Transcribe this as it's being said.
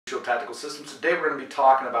Tactical Systems. Today we're going to be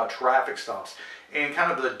talking about traffic stops and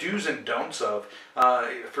kind of the do's and don'ts of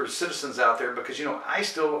for citizens out there, because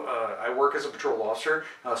I work as a patrol officer,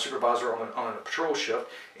 supervisor on a patrol shift,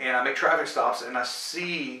 and I make traffic stops, and I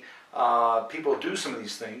see people do some of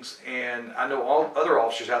these things, and I know all other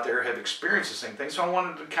officers out there have experienced the same thing. So I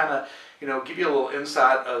wanted to kind of give you a little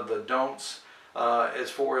insight of the don'ts. As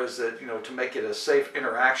far as that, to make it a safe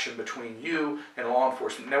interaction between you and law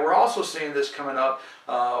enforcement. Now, we're also seeing this coming up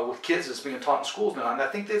with kids that's being taught in schools now, and I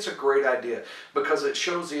think that's a great idea because it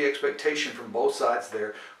shows the expectation from both sides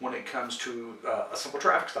there when it comes to a simple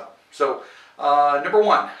traffic stop. So, number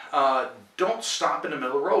one, don't stop in the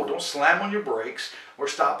middle of the road. Don't slam on your brakes or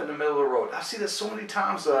stop in the middle of the road. I see this so many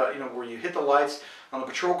times, where you hit the lights on a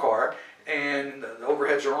patrol car and the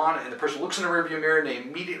overheads are on, and the person looks in the rearview mirror and they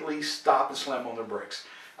immediately stop and slam on their brakes.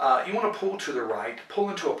 You want to pull to the right,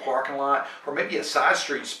 pull into a parking lot, or maybe a side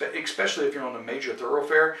street, especially if you're on a major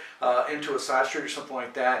thoroughfare, into a side street or something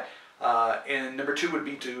like that. And number two would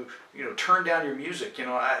be to turn down your music.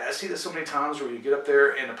 I see this so many times where you get up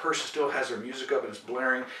there and the person still has their music up and it's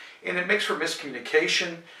blaring, and it makes for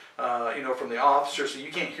miscommunication. From the officer, so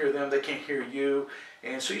you can't hear them, they can't hear you,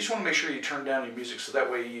 and so you just want to make sure you turn down your music so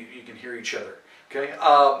that way you can hear each other. Okay.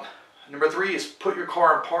 Number three is put your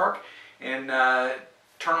car in park and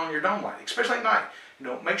turn on your dome light, especially at night.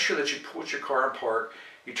 Make sure that you put your car in park,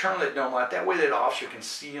 you turn on that dome light, that way that officer can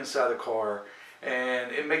see inside the car,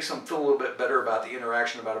 and it makes them feel a little bit better about the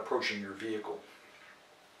interaction about approaching your vehicle.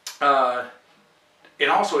 And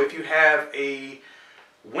also, if you have a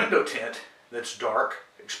window tint that's dark,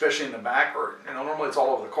 especially in the back, or normally it's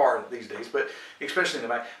all over the car these days, but especially in the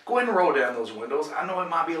back, go ahead and roll down those windows. I know it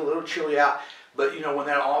might be a little chilly out, but when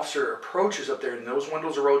that officer approaches up there and those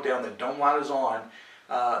windows are rolled down, the dome light is on,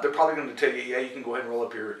 they're probably going to tell you, yeah, you can go ahead and roll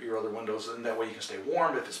up your other windows, and that way you can stay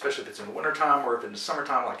warm, especially if it's in the wintertime, or if it's in the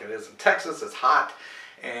summertime like it is in Texas, it's hot,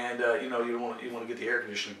 and you want to get the air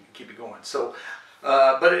conditioning and keep it going. So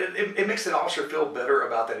but it makes the officer feel better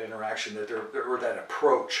about that interaction, or that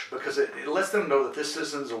approach, because it lets them know that this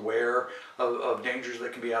citizen's aware of dangers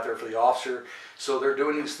that can be out there for the officer. So they're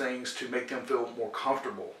doing these things to make them feel more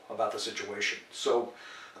comfortable about the situation. So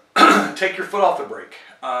take your foot off the brake.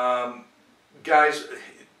 Guys,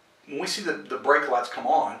 when we see the brake lights come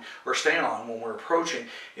on or staying on when we're approaching,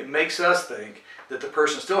 it makes us think that the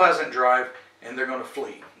person still hasn't drive and they're going to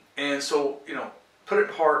flee. And so, put it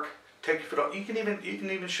in park. Take your foot off. You can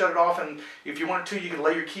even shut it off, and if you want to, you can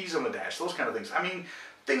lay your keys on the dash. Those kind of things. I mean,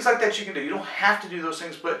 things like that you can do. You don't have to do those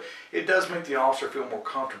things, but it does make the officer feel more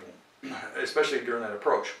comfortable, especially during that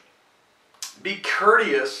approach. Be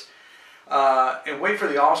courteous and wait for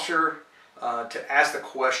the officer to ask the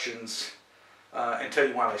questions and tell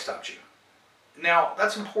you why they stopped you. Now,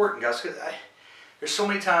 that's important, guys, because there's so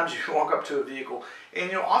many times you walk up to a vehicle,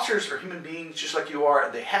 and officers are human beings just like you are.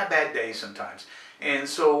 They have bad days sometimes. And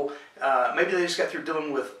so maybe they just got through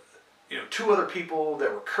dealing with two other people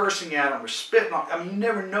that were cursing at them or spitting on. I mean, you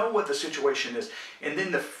never know what the situation is. And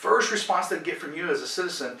then the first response they get from you as a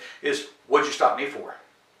citizen is, "What'd you stop me for?"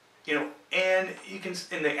 And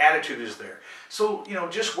the attitude is there. So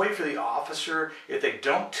just wait for the officer. If they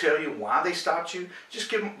don't tell you why they stopped you,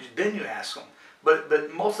 just then you ask them.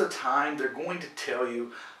 But most of the time they're going to tell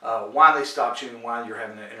you why they stopped you and why you're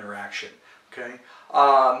having an interaction. Okay.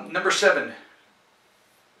 Number 7.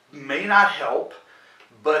 May not help,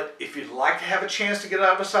 but if you'd like to have a chance to get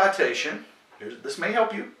out of a citation, this may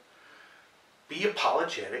help you. Be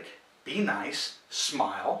apologetic, be nice,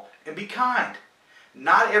 smile, and be kind.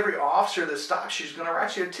 Not every officer that stops you is going to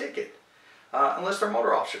write you a ticket, unless they're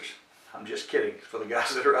motor officers. I'm just kidding for the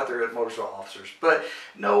guys that are out there as motor officers. But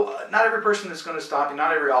no, not every person that's going to stop you,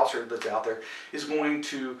 not every officer that's out there is going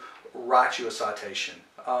to write you a citation.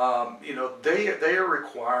 They are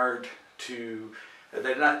required to.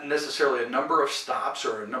 They're not necessarily a number of stops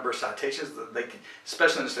or a number of citations.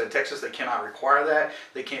 Especially in the state of Texas, they cannot require that.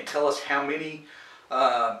 They can't tell us how many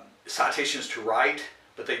citations to write,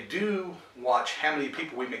 but they do watch how many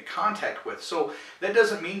people we make contact with. So that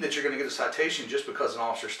doesn't mean that you're going to get a citation just because an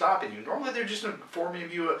officer's stopping you. Normally, they're just informing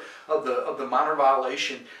you of the minor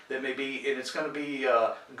violation that may be, and it's going to be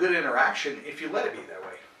a good interaction if you let it be that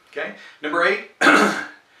way. Okay. Number 8,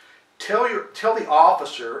 tell the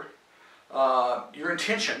officer your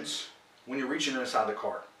intentions when you're reaching inside the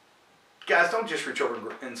car. Guys, don't just reach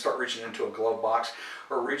over and start reaching into a glove box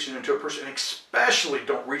or reaching into a person, and especially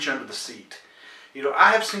don't reach under the seat.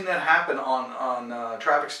 I have seen that happen on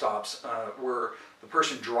traffic stops where the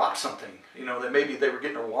person dropped something. That maybe they were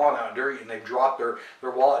getting their wallet out dirty and they dropped their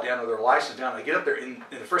wallet down or their license down. They get up there and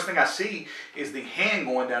the first thing I see is the hand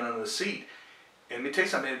going down under the seat. And let me tell you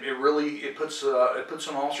something, it puts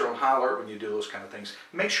an officer on high alert when you do those kind of things.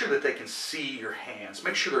 Make sure that they can see your hands.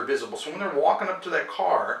 Make sure they're visible. So when they're walking up to that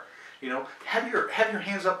car, have your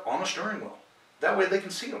hands up on the steering wheel. That way they can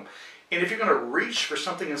see them. And if you're going to reach for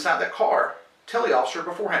something inside that car, tell the officer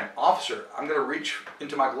beforehand, officer, I'm going to reach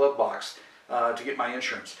into my glove box to get my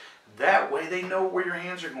insurance. That way they know where your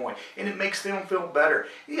hands are going, and it makes them feel better.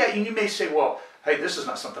 Yeah, and you may say, well, hey, this is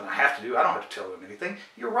not something I have to do. I don't have to tell them anything.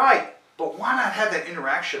 You're right. But why not have that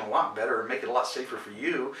interaction a lot better and make it a lot safer for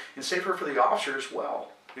you and safer for the officer as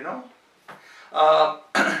well,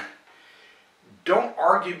 Don't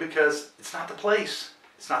argue because it's not the place.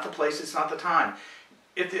 It's not the place, it's not the time.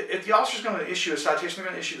 If the officer's going to issue a citation, they're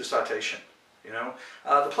going to issue the citation.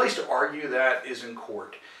 The place to argue that is in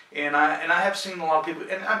court. And I have seen a lot of people,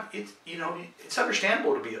 and it's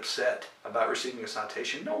understandable to be upset about receiving a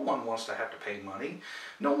citation. No one wants to have to pay money.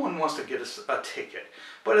 No one wants to get a ticket.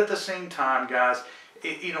 But at the same time, guys,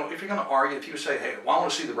 if you're going to argue, if you say, hey, well, I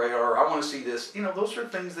want to see the radar, I want to see this, those are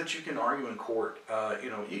things that you can argue in court. And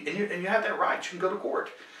you have that right. You can go to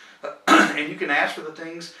court, and you can ask for the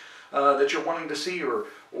things that you're wanting to see, or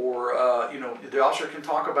the officer can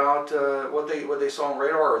talk about what they saw on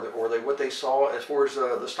radar, or what they saw as far as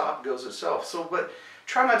the stop goes itself. So, but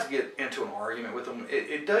try not to get into an argument with them.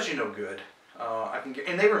 It does you no good.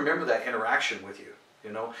 And they remember that interaction with you.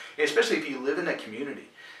 Especially if you live in that community,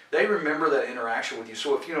 they remember that interaction with you.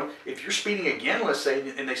 So if you're speeding again, let's say,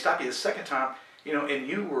 and they stop you the second time, and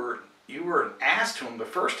you were an ass to them the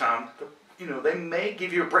first time. They may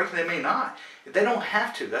give you a break and they may not. They don't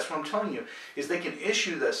have to. That's what I'm telling you, is they can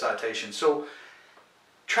issue that citation. So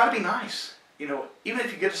try to be nice. Even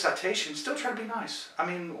if you get a citation, still try to be nice. I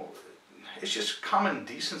mean, it's just common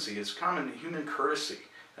decency. It's common human courtesy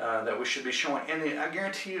that we should be showing. And I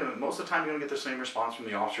guarantee you, most of the time you're going to get the same response from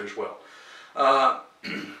the officer as well.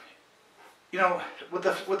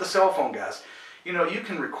 With the cell phone, guys, you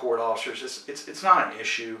can record officers. It's not an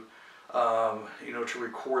issue, to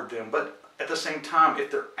record them. But at the same time, if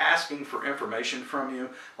they're asking for information from you,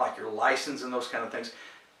 like your license and those kind of things,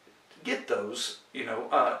 get those.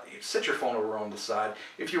 Set your phone over on the side.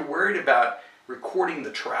 If you're worried about recording the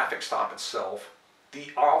traffic stop itself, the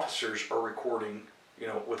officers are recording,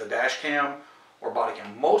 with a dash cam or body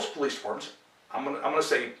cam. Most police departments, I'm gonna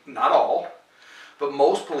say not all, but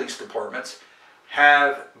most police departments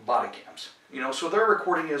have body cams. So they're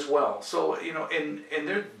recording as well. So and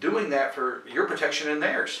they're doing that for your protection and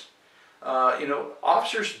theirs.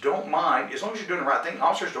 Officers don't mind, as long as you're doing the right thing.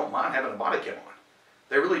 Officers don't mind having a body cam on.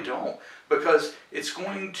 They really don't, because it's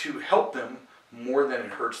going to help them more than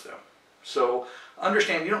it hurts them. So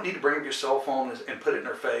understand, you don't need to bring up your cell phone and put it in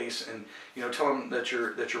their face and tell them that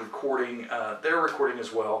you're recording. They're recording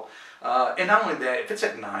as well. And not only that, if it's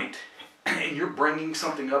at night and you're bringing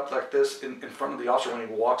something up like this in front of the officer when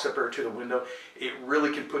he walks up there to the window, it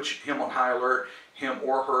really can put him on high alert, him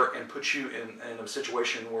or her, and put you in a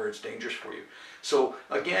situation where it's dangerous for you. So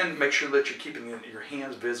again, make sure that you're keeping your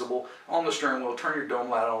hands visible on the steering wheel, turn your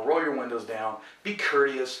dome light on, roll your windows down, be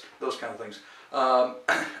courteous, those kind of things.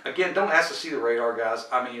 Again, don't ask to see the radar, guys.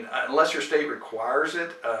 I mean, unless your state requires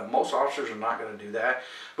it, most officers are not going to do that,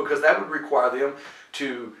 because that would require them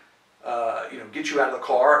to get you out of the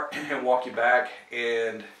car and walk you back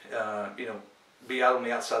and, be out on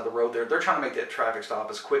the outside of the road there. They're trying to make that traffic stop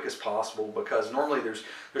as quick as possible, because normally there's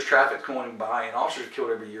traffic going by, and officers are killed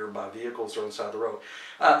every year by vehicles on the side of the road.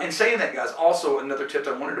 And saying that, guys, also another tip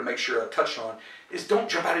that I wanted to make sure I touched on is don't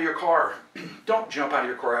jump out of your car. Don't jump out of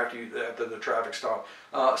your car after the traffic stop.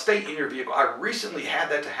 Stay in your vehicle. I recently had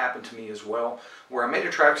that to happen to me as well, where I made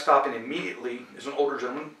a traffic stop, and immediately, as an older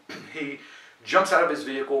gentleman, he jumps out of his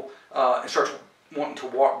vehicle and starts wanting to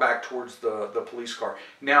walk back towards the police car.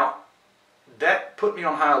 Now, that put me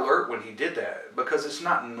on high alert when he did that, because it's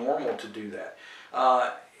not normal to do that.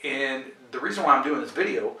 And the reason why I'm doing this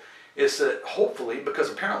video is that hopefully, because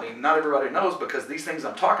apparently not everybody knows, because these things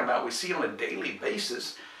I'm talking about we see on a daily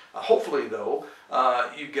basis, hopefully though,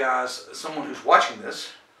 you guys, someone who's watching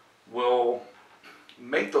this, will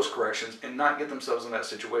make those corrections and not get themselves in that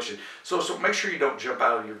situation. So make sure you don't jump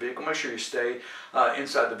out of your vehicle. Make sure you stay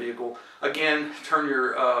inside the vehicle. Again, put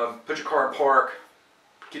your car in park.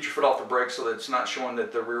 Get your foot off the brake so that it's not showing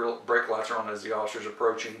that the rear brake lights are on as the officer's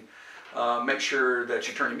approaching. Make sure that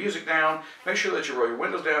you turn your music down. Make sure that you roll your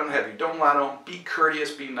windows down, have your dome light on. Be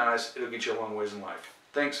courteous, be nice. It'll get you a long ways in life.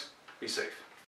 Thanks. Be safe.